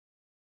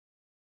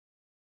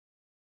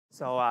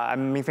So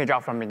I'm Mingfei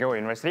Zhao from McGill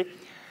University.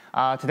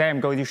 Today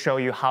I'm going to show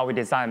you how we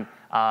design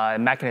a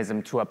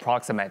mechanism to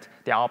approximate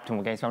the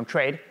optimal gains from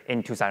trade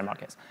in two-sided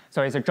markets.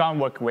 So it's a joint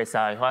work with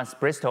Johannes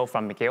Brustle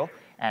from McGill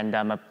and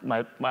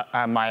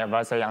my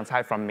advisor Yang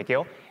Cai from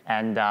McGill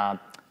and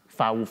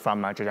Fa Wu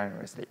from Zhejiang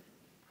University.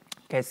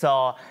 Okay,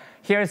 so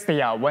here's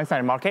the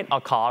one-sided market,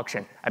 or call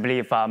auction. I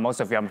believe most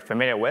of you are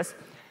familiar with.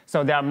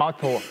 So there are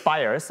multiple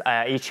buyers.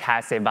 Each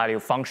has a value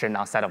function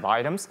on a set of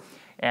items.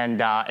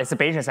 And it's a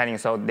Bayesian setting,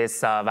 so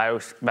this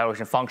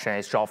valuation function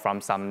is drawn from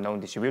some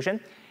known distribution.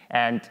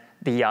 And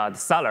the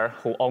seller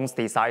who owns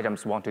these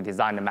items wants to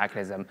design a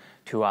mechanism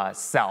to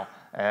sell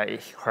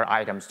her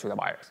items to the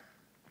buyers.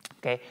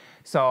 Okay,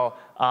 so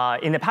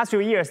in the past few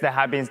years, there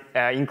have been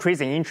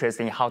increasing interest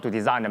in how to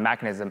design a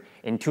mechanism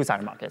in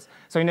two-sided markets.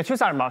 So in the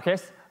two-sided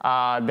markets,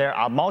 there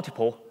are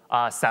multiple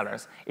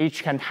sellers.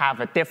 Each can have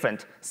a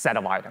different set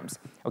of items.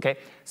 Okay,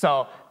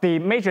 so the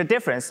major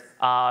difference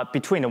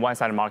between the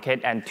one-sided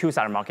market and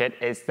two-sided market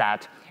is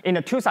that in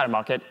the two-sided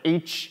market,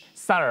 each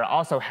seller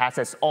also has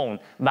its own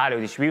value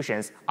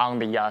distributions on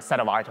the set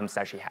of items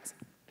that she has.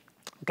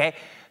 Okay,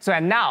 so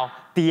and now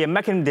the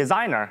mechanism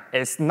designer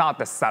is not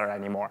the seller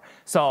anymore.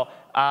 So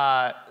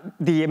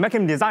the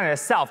mechanism designer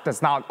itself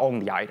does not own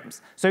the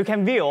items. So you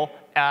can view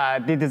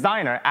the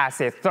designer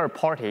as a third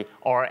party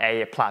or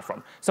a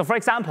platform. So for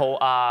example,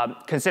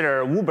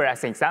 consider Uber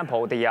as an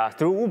example.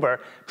 Through Uber,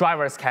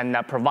 drivers can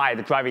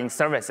provide driving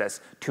services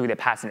to the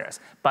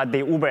passengers, but the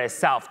Uber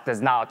itself does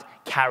not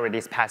carry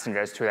these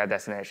passengers to their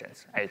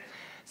destinations. Right?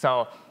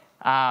 So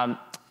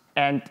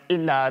and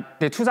in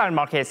the two-sided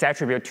market is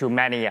attributed to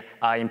many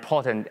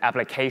important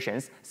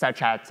applications,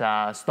 such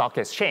as stock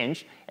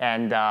exchange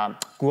and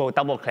Google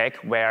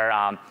DoubleClick, where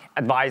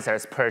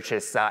advisors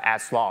purchase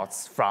ad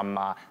slots from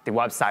the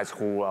websites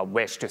who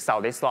wish to sell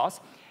these slots,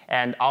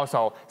 and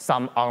also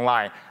some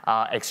online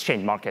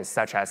exchange markets,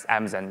 such as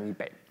Amazon and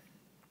eBay.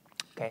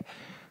 Okay,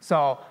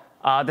 so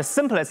the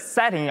simplest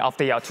setting of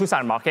the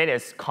two-sided market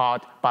is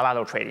called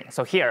bilateral trading.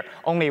 So here,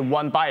 only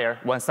one buyer,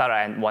 one seller,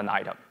 and one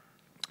item.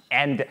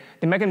 And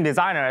the mechanism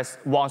designers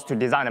wants to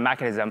design a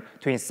mechanism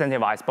to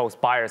incentivize both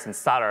buyers and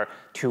sellers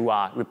to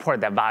report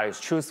their values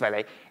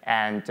truthfully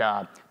and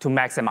to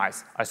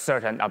maximize a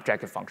certain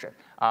objective function.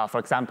 For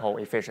example,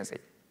 efficiency.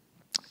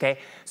 Okay,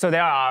 so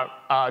there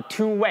are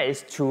two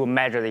ways to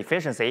measure the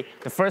efficiency.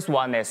 The first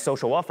one is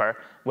social offer,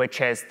 which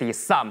is the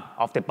sum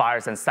of the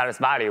buyers and sellers'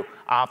 value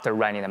after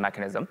running the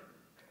mechanism.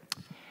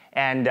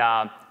 And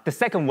the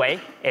second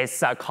way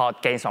is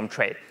called gains from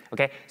trade.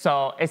 Okay,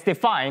 so it's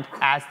defined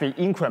as the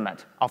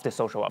increment of the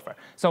social offer.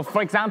 So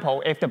for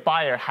example, if the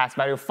buyer has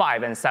value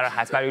 5 and seller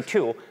has value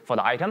 2 for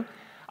the item,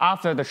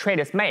 after the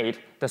trade is made,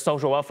 the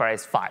social offer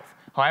is 5.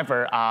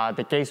 However,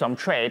 the gains from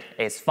trade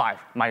is 5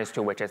 minus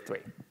 2, which is 3.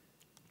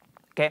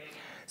 Okay,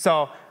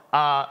 so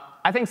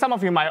I think some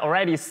of you might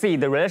already see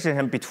the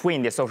relationship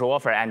between the social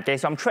offer and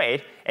gains from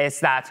trade is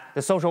that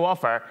the social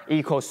offer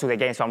equals to the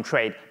gains from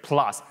trade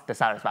plus the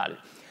seller's value.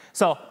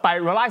 So by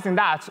realizing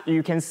that,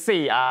 you can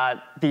see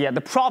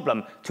the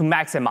problem to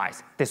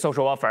maximize the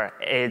social offer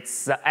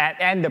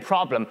and the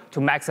problem to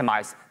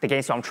maximize the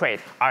gains from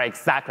trade are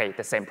exactly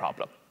the same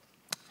problem.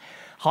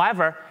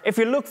 However, if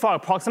you look for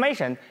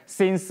approximation,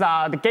 since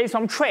the gains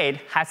from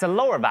trade has a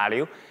lower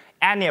value,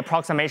 any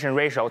approximation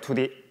ratio to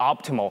the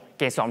optimal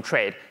gains from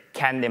trade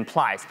can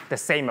imply the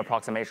same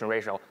approximation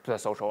ratio to the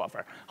social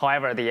offer.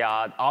 However, the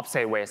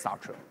opposite way is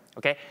not true.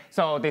 Okay,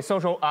 so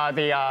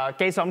the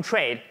gains from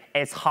trade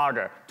is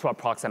harder to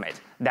approximate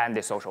than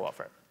the social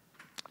offer.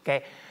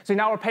 Okay, so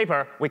in our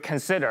paper, we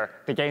consider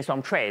the gains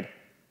from trade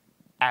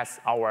as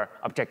our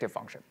objective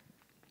function.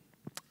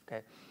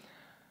 Okay,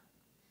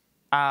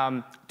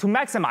 to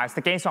maximize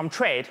the gains from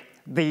trade,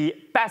 the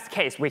best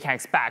case we can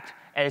expect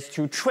is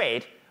to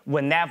trade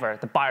whenever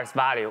the buyer's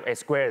value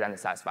is greater than the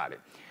seller's value.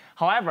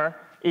 However,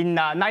 in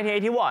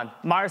 1981,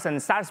 Mars and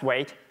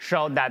Satterthwaite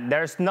showed that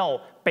there's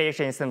no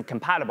Bayesian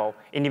compatible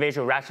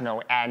individual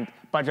rational and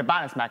budget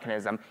balance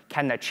mechanism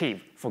can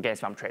achieve full gains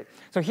from trade.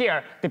 So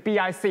here, the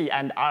BIC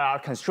and RR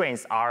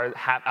constraints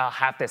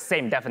have the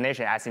same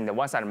definition as in the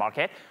one-sided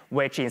market,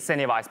 which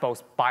incentivize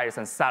both buyers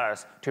and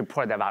sellers to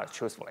report their values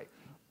truthfully.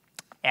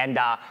 And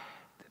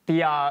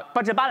the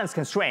budget balance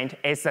constraint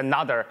is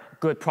another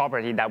good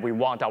property that we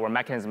want our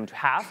mechanism to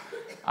have,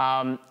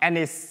 and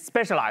is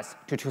specialized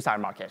to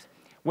two-sided markets,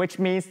 which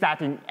means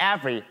that in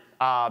every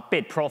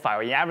bid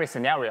profile, in every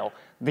scenario,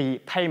 the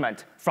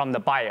payment from the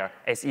buyer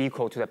is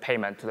equal to the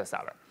payment to the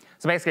seller.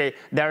 So basically,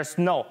 there's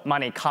no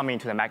money coming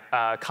to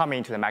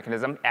the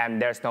mechanism, and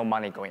there's no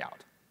money going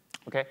out.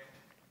 Okay?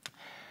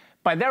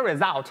 By that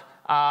result,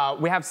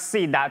 we have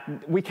seen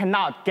that we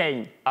cannot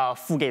gain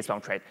full gains from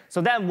trade.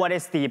 So then what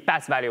is the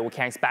best value we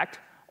can expect?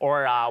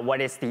 Or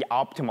what is the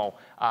optimal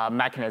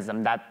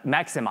mechanism that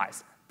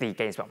maximizes the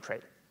gains from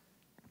trade?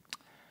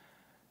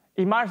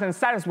 In Mars and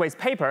Satterthwaite's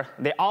paper,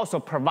 they also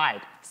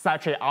provide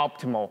such an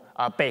optimal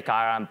BIC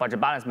and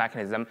budget balance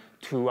mechanism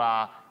to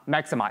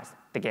maximize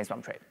the gains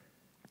from trade.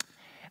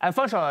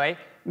 Unfortunately,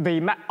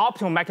 the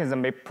optimal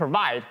mechanism we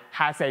provide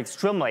has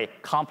extremely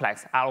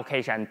complex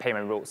allocation and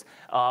payment rules,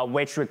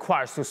 which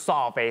requires to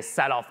solve a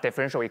set of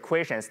differential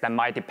equations that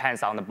might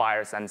depend on the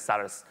buyers and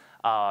sellers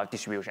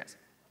distributions.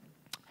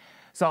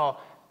 So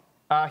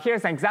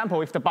here's an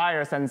example. If the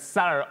buyers and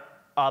seller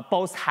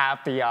both have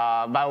the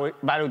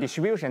value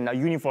distribution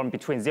uniform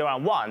between 0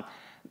 and 1,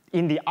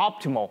 in the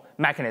optimal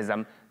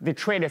mechanism, the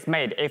trade is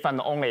made if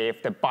and only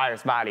if the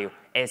buyer's value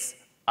is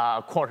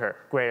a quarter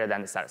greater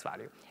than the seller's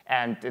value.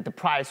 And the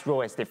price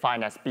rule is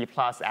defined as B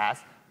plus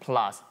S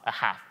plus a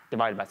half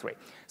divided by 3.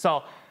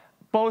 So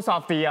both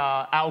of the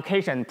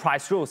allocation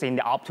price rules in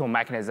the optimal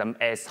mechanism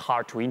is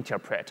hard to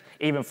interpret,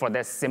 even for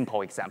this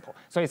simple example.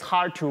 So it's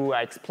hard to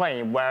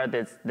explain where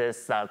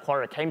this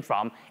quarter came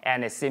from,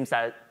 and it seems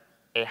that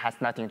it has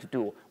nothing to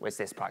do with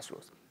these price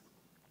rules.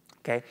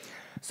 Okay,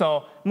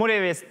 so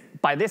motivated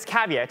by this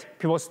caveat,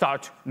 people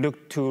start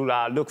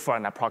to look for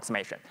an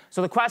approximation.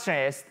 So the question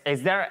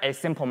is there a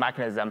simple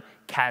mechanism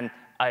can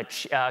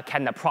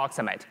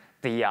approximate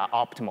the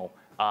optimal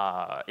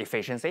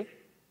efficiency?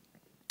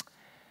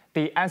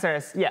 The answer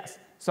is yes.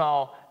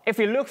 So if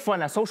we look for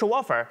a social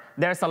welfare,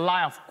 there's a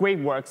line of great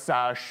works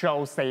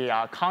shows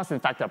a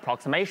constant factor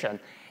approximation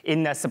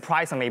in the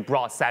surprisingly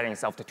broad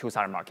settings of the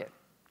two-sided market.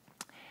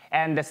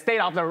 And the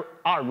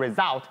state-of-the-art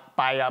result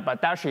by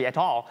Badashi et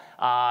al.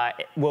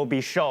 Will be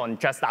shown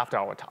just after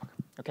our talk.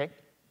 Okay?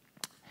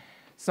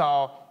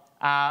 So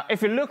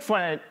if you look for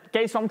a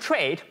gain-sum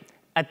trade,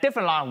 a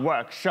different line of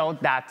work showed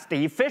that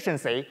the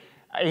efficiency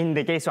in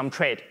the gain-sum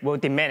trade will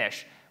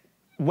diminish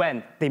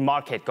when the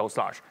market goes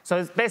large. So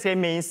it basically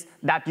means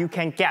that you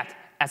can get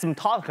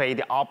asymptotically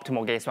the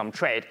optimal gain-sum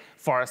trade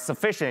for a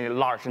sufficiently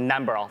large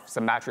number of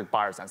symmetric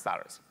buyers and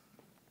sellers.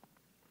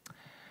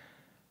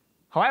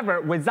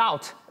 However,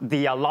 without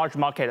the large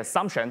market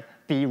assumption,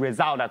 the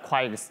results are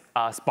quite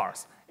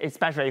sparse,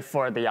 especially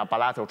for the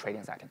bilateral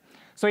trading setting.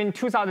 So in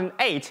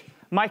 2008,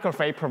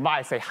 Mingfei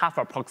provides a half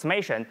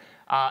approximation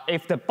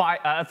if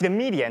the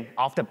median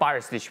of the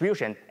buyer's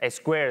distribution is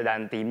greater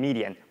than the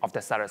median of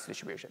the seller's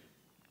distribution.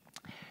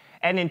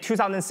 And in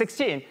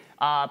 2016,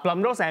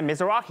 Brustle and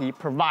Mizrahi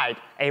provide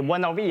a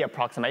 1/E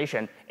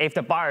approximation if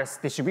the buyer's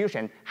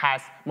distribution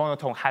has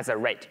monotone hazard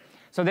rate.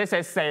 So this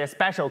is a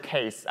special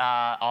case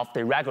of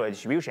the regular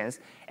distributions,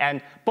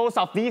 and both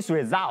of these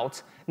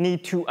results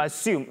need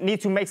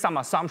to make some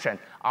assumption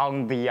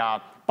on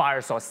the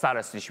buyers or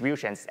sellers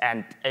distributions,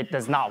 and it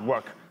does not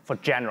work for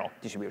general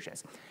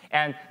distributions.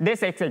 And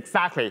this is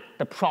exactly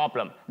the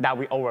problem that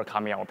we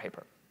overcome in our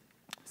paper.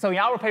 So in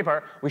our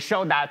paper, we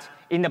show that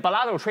in the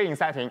bilateral trading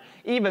setting,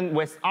 even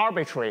with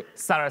arbitrary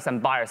sellers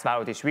and buyers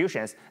value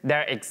distributions,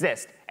 there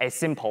exists a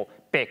simple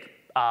big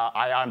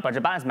IR and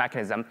budget balance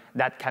mechanism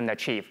that can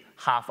achieve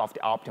half of the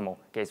optimal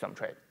gain-sum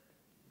trade.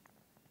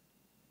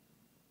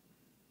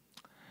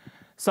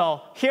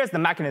 So here's the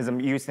mechanism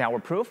used in our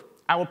proof.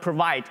 I will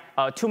provide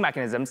two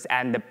mechanisms,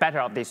 and the better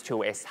of these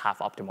two is half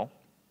optimal.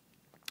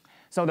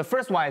 So the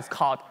first one is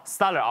called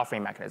seller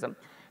offering mechanism.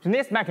 In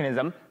this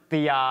mechanism,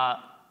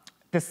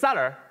 the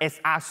seller is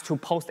asked to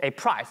post a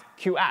price,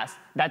 QS,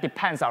 that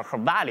depends on her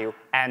value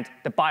and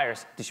the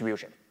buyer's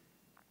distribution.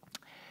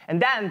 And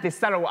then the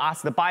seller will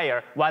ask the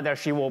buyer whether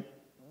she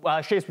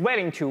is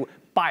willing to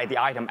buy the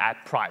item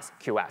at price,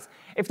 QS.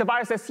 If the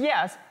buyer says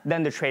yes,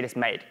 then the trade is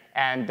made,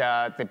 and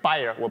the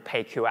buyer will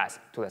pay QS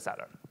to the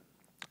seller.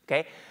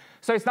 Okay?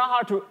 So it's not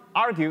hard to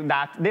argue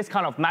that this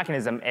kind of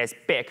mechanism is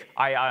big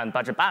IR and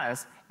budget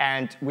balance,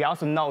 and we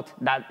also note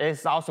that it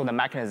is also the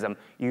mechanism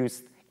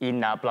used in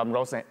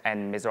Brustle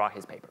and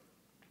Mizrahi's paper.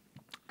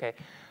 Okay?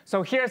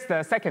 So here's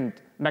the second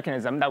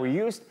mechanism that we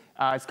used.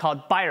 It's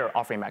called buyer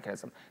offering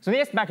mechanism. So in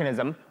this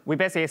mechanism, we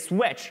basically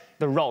switch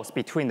the roles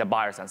between the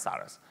buyers and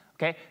sellers.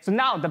 Okay? So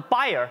now the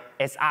buyer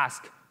is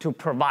asked to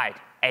provide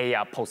a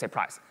posted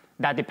price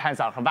that depends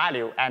on her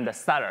value and the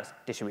seller's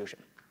distribution.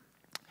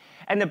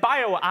 And the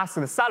buyer will ask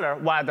the seller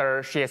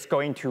whether she is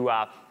going to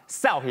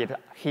sell her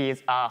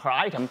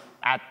item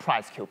at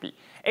price QB.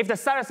 If the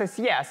seller says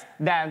yes,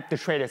 then the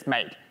trade is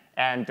made,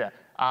 and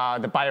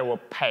the buyer will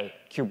pay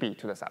QB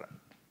to the seller.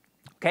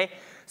 Okay?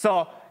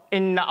 So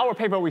in our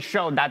paper, we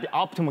showed that the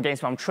optimal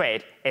gain-sum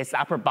trade is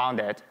upper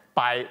bounded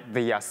by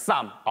the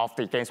sum of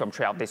the gain-sum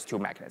trade of these two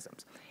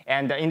mechanisms.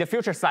 And in the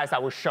future slides, I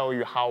will show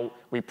you how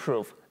we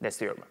prove this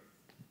theorem.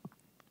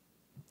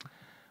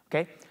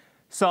 Okay?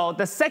 So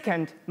the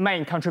second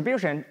main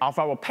contribution of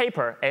our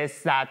paper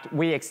is that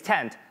we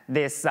extend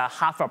this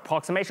half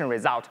approximation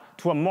result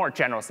to a more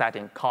general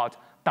setting called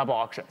double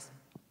auctions.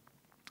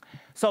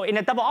 So in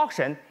a double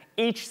auction,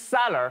 each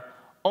seller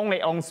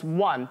only owns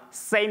one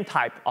same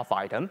type of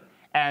item,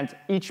 and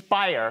each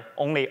buyer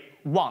only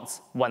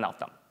wants one of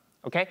them.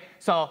 Okay?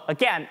 So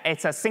again,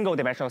 it's a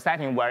single-dimensional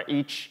setting where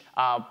each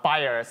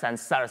buyer's and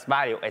seller's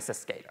value is a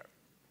scalar.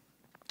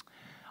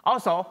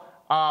 Also,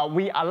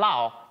 we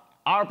allow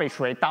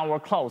arbitrary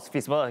downward closed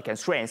feasibility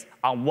constraints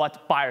on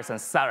what buyers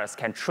and sellers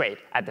can trade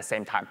at the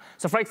same time.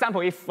 So for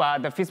example, if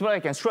the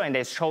feasibility constraint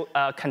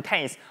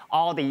contains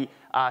all the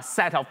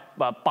set of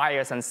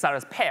buyers and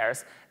sellers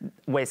pairs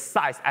with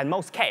size at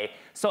most k,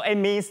 so it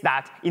means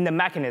that in the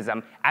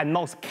mechanism, at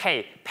most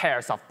k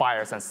pairs of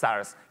buyers and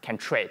sellers can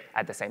trade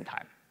at the same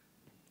time.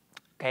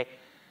 Okay?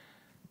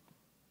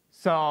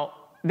 So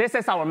this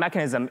is our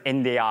mechanism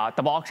in the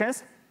double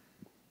auctions.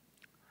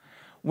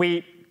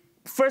 We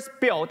first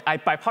build a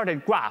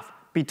bipartite graph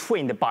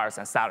between the buyers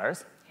and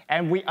sellers,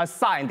 and we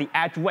assign the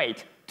edge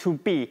weight to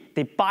be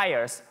the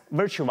buyer's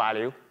virtual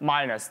value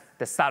minus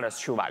the seller's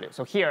true value.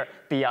 So here,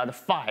 the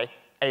phi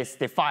is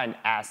defined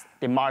as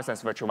the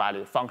Marsden's virtual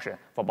value function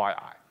for buyer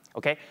I.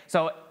 Okay?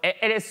 So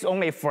it is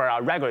only for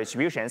regular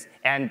distributions,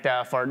 and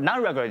for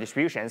non-regular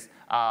distributions,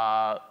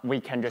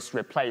 we can just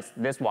replace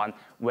this one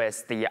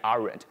with the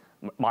R-root,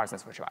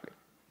 Marsden's virtual value.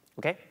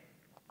 Okay?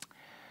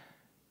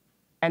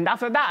 And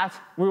after that,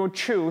 we will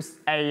choose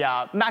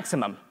a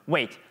maximum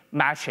weight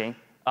matching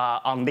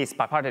on this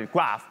bipartite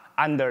graph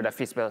under the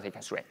feasibility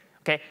constraint.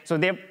 Okay, so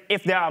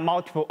if there are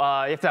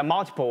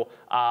multiple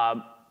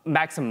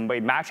maximum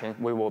weight matching,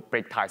 we will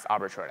break ties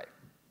arbitrarily.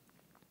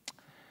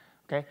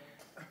 Okay,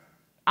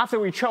 after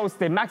we chose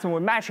the maximum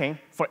weight matching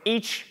for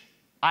each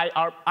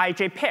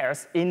ij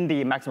pairs in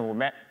the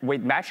maximum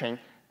weight matching,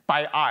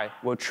 buyer I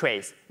will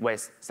trace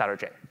with seller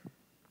j.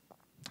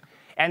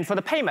 And for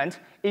the payment,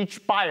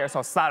 each buyers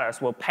or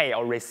sellers will pay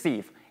or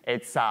receive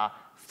its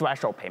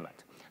threshold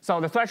payment. So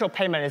the threshold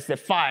payment is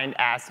defined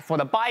as, for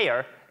the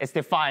buyer, it's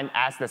defined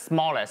as the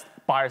smallest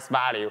buyer's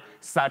value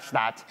such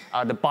that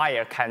the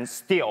buyer can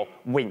still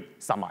win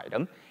some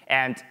item.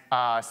 And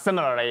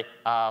similarly,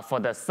 for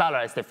the seller,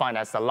 it's defined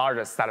as the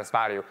largest seller's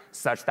value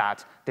such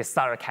that the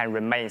seller can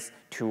remain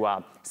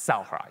to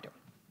sell her item.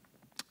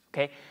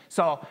 Okay,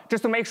 so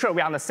just to make sure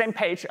we're on the same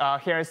page,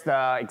 here's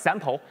the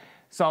example.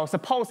 So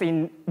suppose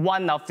in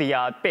one of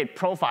the bid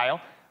profile,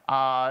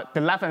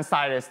 the left-hand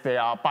side is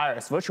the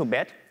buyer's virtual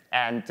bid,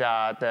 and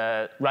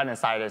the right-hand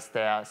side is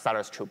the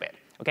seller's true bid.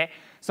 Okay,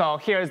 so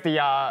here's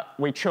the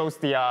we chose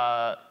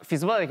the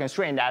feasibility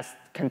constraint that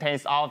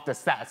contains all of the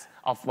sets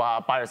of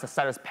buyers and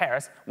sellers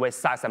pairs with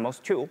size at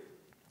most 2,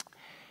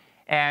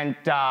 and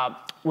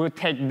we'll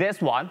take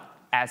this one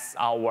as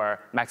our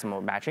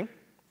maximum matching.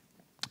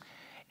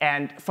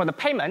 And for the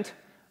payment,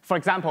 for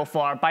example,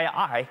 for buyer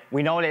I,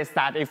 we notice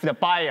that if the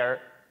buyer,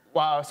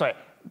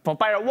 for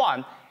buyer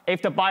 1,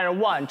 if the buyer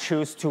 1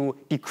 chooses to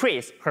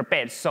decrease her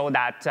bid so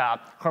that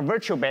her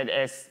virtual bid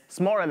is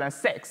smaller than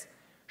 6,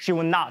 she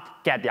will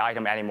not get the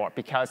item anymore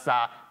because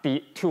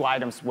the 2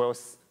 items will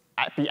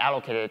be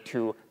allocated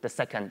to the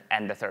second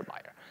and the third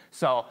buyer.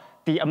 So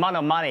the amount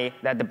of money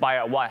that the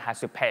buyer 1 has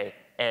to pay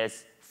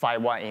is phi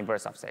 1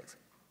 inverse of 6.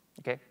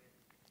 Okay?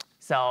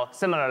 So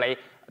similarly,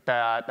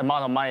 the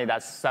amount of money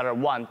that seller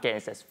 1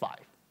 gains is 5.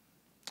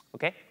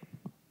 Okay?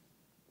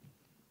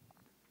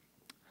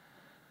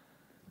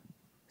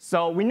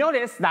 So we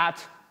notice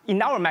that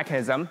in our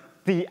mechanism,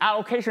 the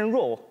allocation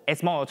rule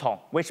is monotone,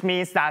 which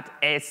means that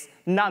it's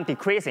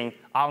non-decreasing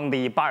on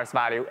the buyer's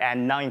value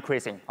and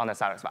non-increasing on the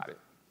seller's value.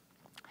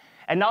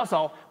 And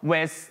also,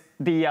 with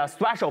the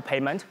threshold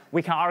payment,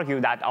 we can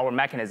argue that our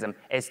mechanism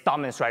is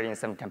dominant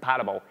strategy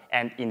compatible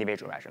and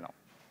individual rational.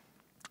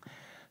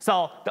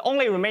 So the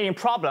only remaining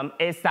problem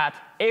is that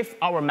if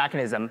our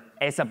mechanism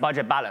is a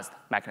budget-balanced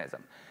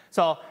mechanism.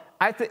 So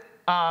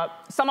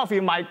some of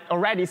you might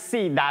already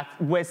see that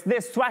with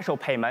this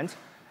threshold payment,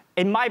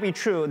 it might be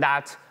true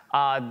that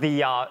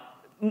the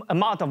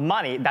amount of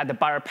money that the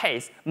buyer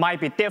pays might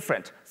be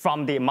different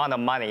from the amount of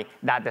money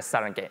that the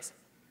seller gains.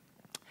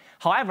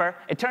 However,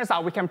 it turns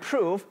out we can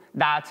prove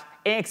that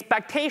in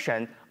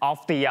expectation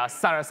of the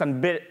sellers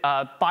and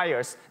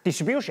buyers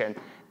distribution,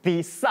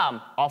 the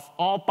sum of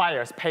all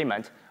buyers'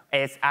 payment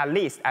is at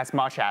least as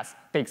much as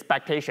the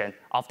expectation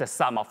of the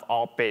sum of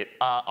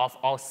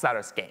all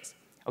sellers' gains.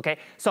 Okay,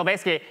 so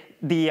basically,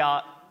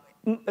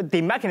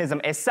 the mechanism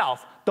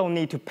itself don't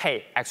need to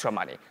pay extra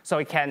money, so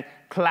it can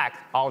collect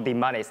all the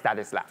monies that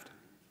is left.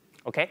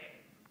 Okay.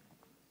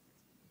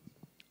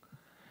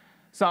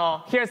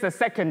 So here's the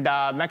second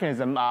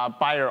mechanism,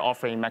 buyer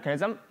offering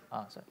mechanism.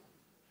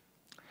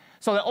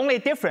 So the only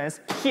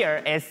difference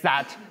here is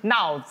that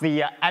now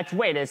the edge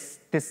weight is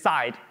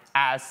decided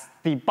as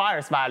the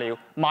buyer's value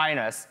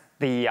minus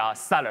the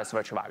seller's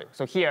virtual value.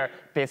 So here,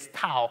 this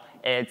tau,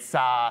 it's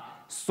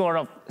sort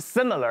of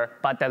similar,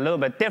 but a little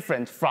bit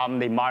different from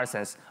the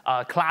Marsden's,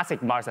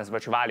 classic Marsden's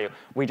virtual value.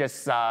 We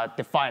just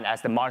define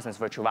as the Marsden's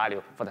virtual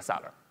value for the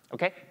seller.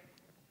 Okay?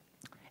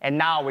 And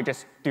now we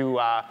just do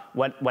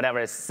whatever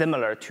is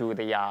similar to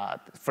the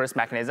first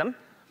mechanism.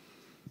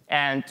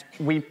 And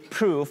we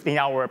proved in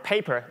our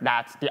paper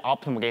that the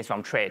optimal gains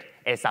from trade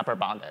is upper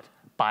bounded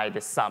by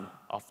the sum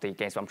of the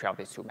gains from trade of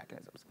these two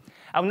mechanisms.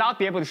 I will not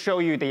be able to show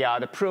you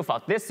the proof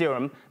of this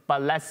theorem,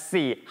 but let's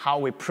see how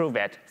we prove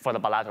it for the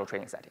bilateral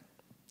trading setting.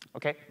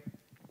 Okay?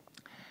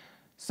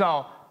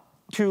 So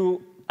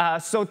to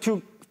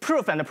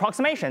prove an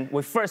approximation,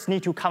 we first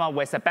need to come up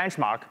with a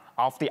benchmark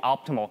of the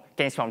optimal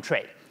gains from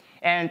trade.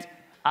 And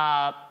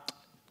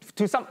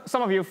to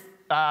some of you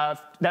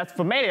that's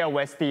familiar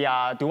with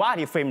the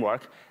duality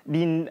framework,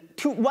 in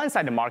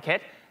one-sided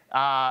market,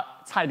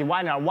 Zhao,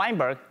 Divine, and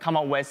Weinberg come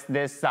up with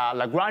this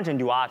Lagrangian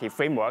duality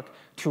framework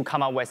to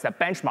come up with a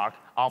benchmark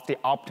of the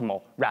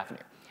optimal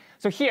revenue.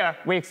 So here,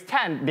 we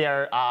extend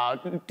their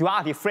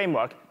duality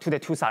framework to the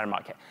two-sided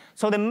market.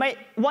 So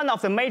one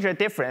of the major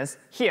differences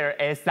here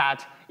is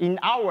that in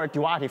our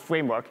duality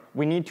framework,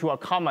 we need to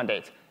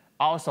accommodate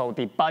also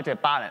the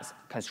budget balance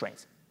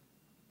constraints.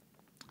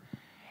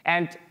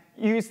 And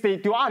use the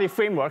duality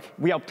framework,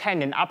 we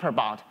obtain an upper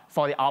bound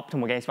for the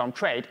optimal gains from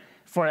trade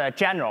for a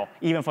general,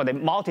 even for the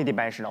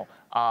multidimensional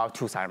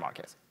two-sided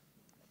markets.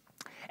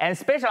 And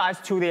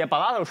specialized to the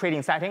bilateral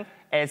trading setting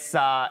is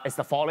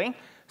the following.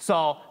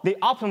 So the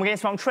optimal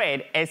gains from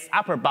trade is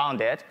upper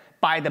bounded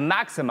by the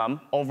maximum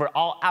over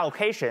all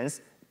allocations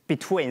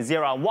between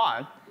 0 and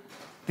 1,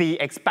 the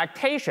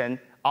expectation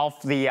of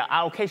the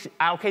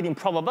allocating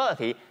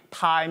probability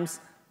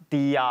times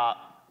the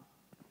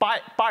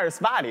buyer's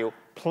value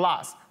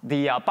plus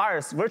the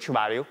buyer's virtual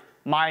value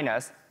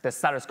minus the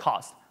seller's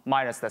cost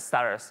minus the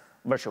seller's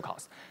virtual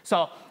cost.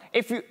 So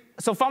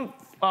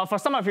for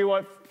some of you who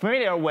are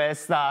familiar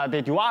with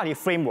the duality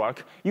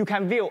framework, you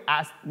can view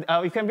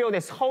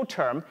this whole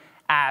term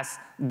as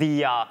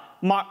the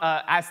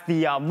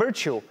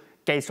virtual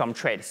gains from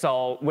trade.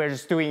 So we're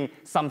just doing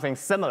something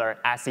similar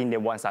as in the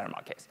one-sided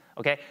markets.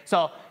 Okay.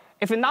 So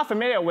if you're not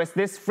familiar with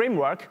this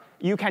framework,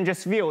 you can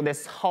just view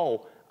this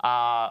whole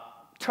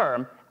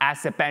term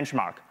as a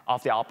benchmark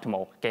of the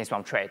optimal gains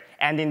from trade.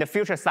 And in the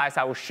future slides,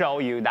 I will show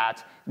you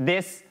that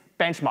this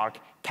benchmark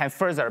can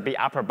further be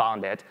upper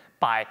bounded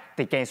by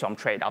the gains from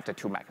trade of the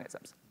two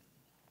mechanisms.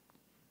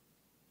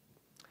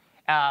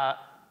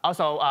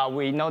 Also,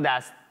 we know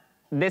that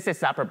this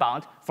is upper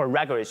bound for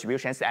regular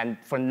distributions, and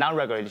for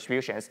non-regular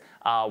distributions,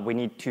 we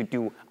need to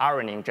do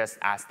ironing just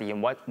as the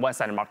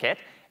one-sided market.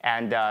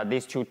 And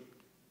these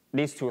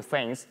two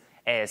things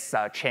is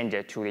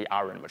changed to the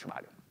iron virtual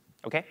value.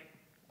 Okay.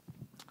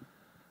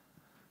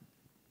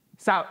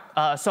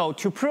 So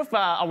to prove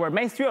our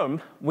main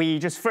theorem, we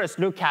just first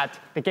look at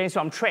the gains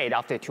from trade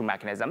of the two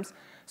mechanisms.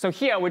 So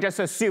here we just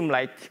assume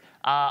like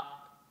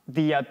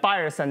the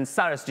buyers and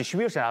sellers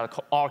distribution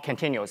are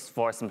continuous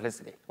for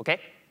simplicity. Okay.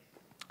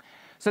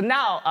 So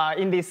now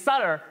in the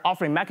seller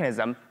offering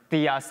mechanism,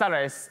 the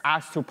seller is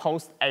asked to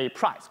post a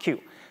price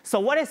Q. So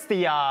what is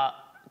the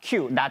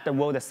Q that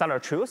will the seller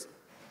choose?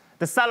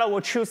 The seller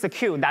will choose the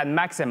Q that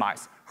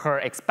maximizes her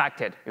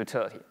expected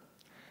utility.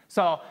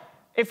 So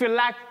if you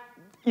let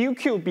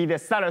UQ be the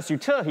seller's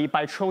utility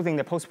by choosing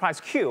the post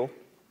price Q,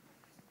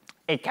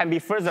 it can be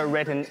further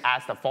written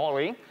as the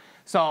following.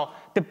 So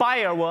the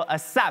buyer will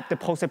accept the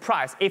posted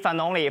price if and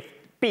only if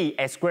B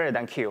is greater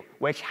than Q,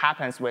 which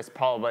happens with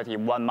probability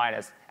 1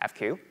 minus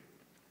FQ.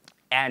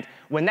 And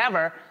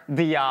whenever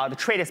the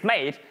trade is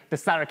made, the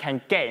seller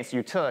can gain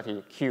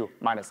utility Q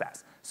minus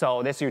S.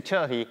 So this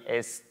utility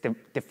is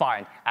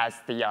defined as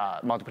the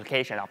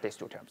multiplication of these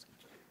two terms.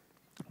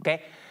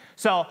 Okay?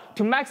 So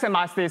to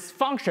maximize this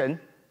function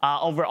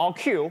over all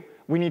Q,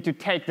 we need to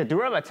take the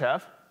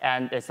derivative,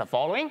 and it's the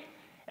following.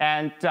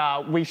 And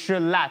we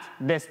should let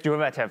this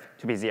derivative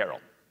to be 0.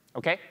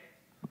 Okay?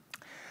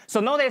 So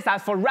notice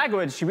that for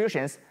regular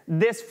distributions,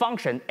 this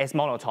function is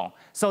monotone.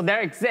 So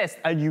there exists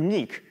a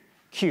unique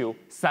Q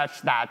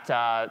such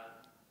that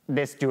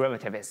this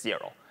derivative is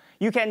 0.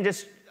 You can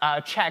just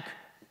check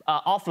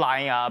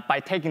offline by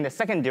taking the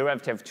second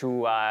derivative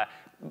to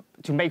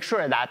make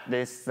sure that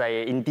this is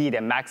indeed a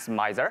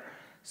maximizer.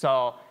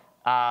 So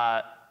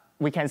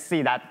we can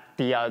see that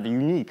the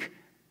unique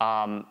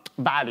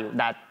value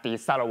that the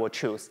seller will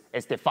choose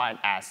is defined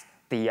as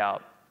the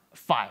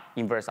phi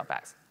inverse of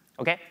S.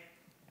 Okay?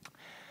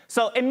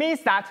 So it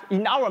means that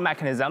in our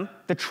mechanism,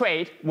 the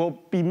trade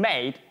will be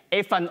made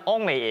if and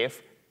only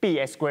if B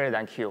is greater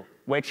than Q,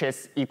 which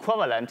is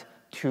equivalent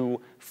to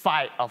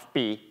phi of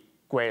B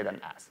greater than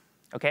S.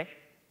 Okay?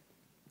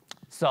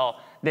 So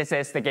this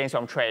is the gains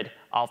from trade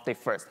of the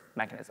first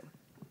mechanism.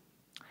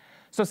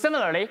 So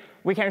similarly,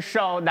 we can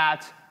show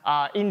that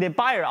in the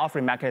buyer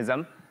offering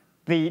mechanism,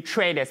 the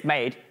trade is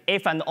made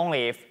if and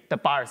only if the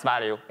buyer's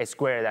value is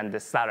greater than the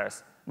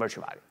seller's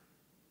virtual value.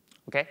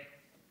 Okay?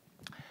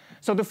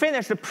 So to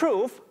finish the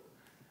proof,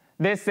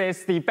 this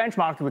is the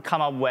benchmark we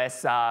come up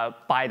with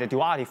by the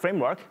duality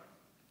framework.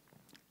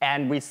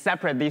 And we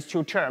separate these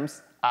two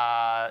terms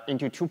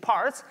into two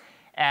parts,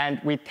 and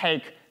we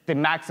take the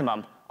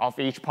maximum of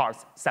each part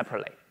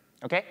separately.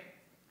 Okay?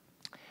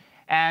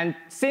 And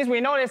since we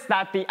notice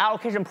that the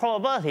allocation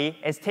probability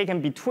is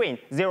taken between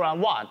 0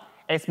 and 1,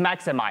 it's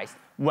maximized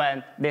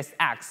when this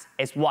x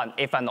is 1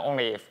 if and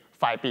only if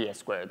phi b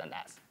is greater than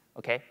s.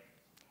 Okay?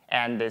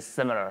 And it's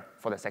similar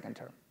for the second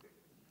term.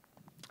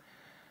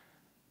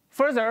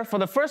 Further, for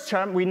the first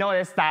term, we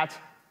notice that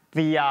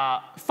the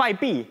phi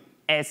b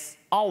is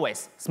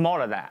always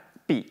smaller than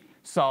b.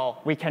 So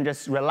we can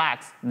just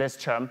relax this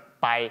term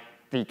by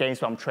the gains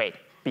from trade,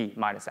 b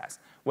minus s,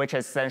 which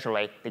is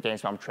essentially the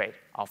gains from trade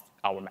of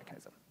our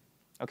mechanism.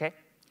 Okay?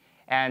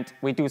 And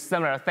we do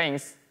similar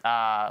things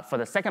for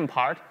the second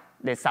part,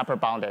 is separate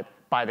bounded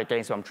by the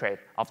gain sum trade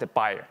of the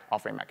buyer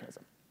offering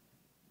mechanism.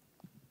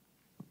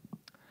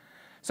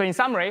 So in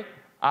summary,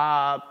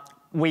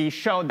 we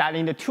showed that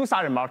in the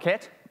two-sided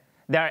market,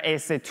 there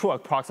is a two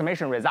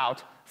approximation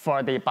result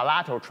for the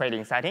bilateral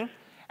trading setting,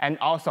 and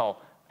also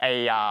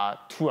a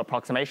two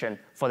approximation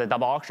for the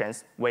double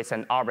auctions with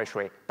an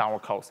arbitrary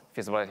downward close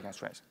feasibility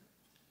constraint.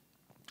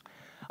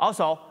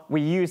 Also,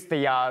 we use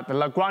the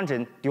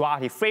Lagrangian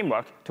duality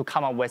framework to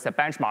come up with a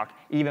benchmark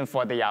even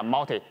for the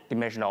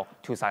multi-dimensional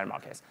two-sided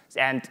markets.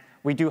 And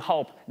we do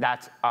hope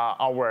that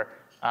our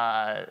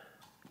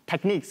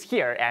techniques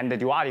here and the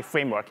duality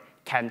framework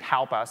can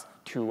help us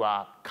to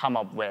come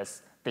up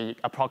with the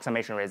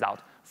approximation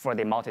result for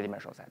the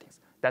multi-dimensional settings.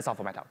 That's all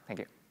for my talk. Thank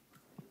you.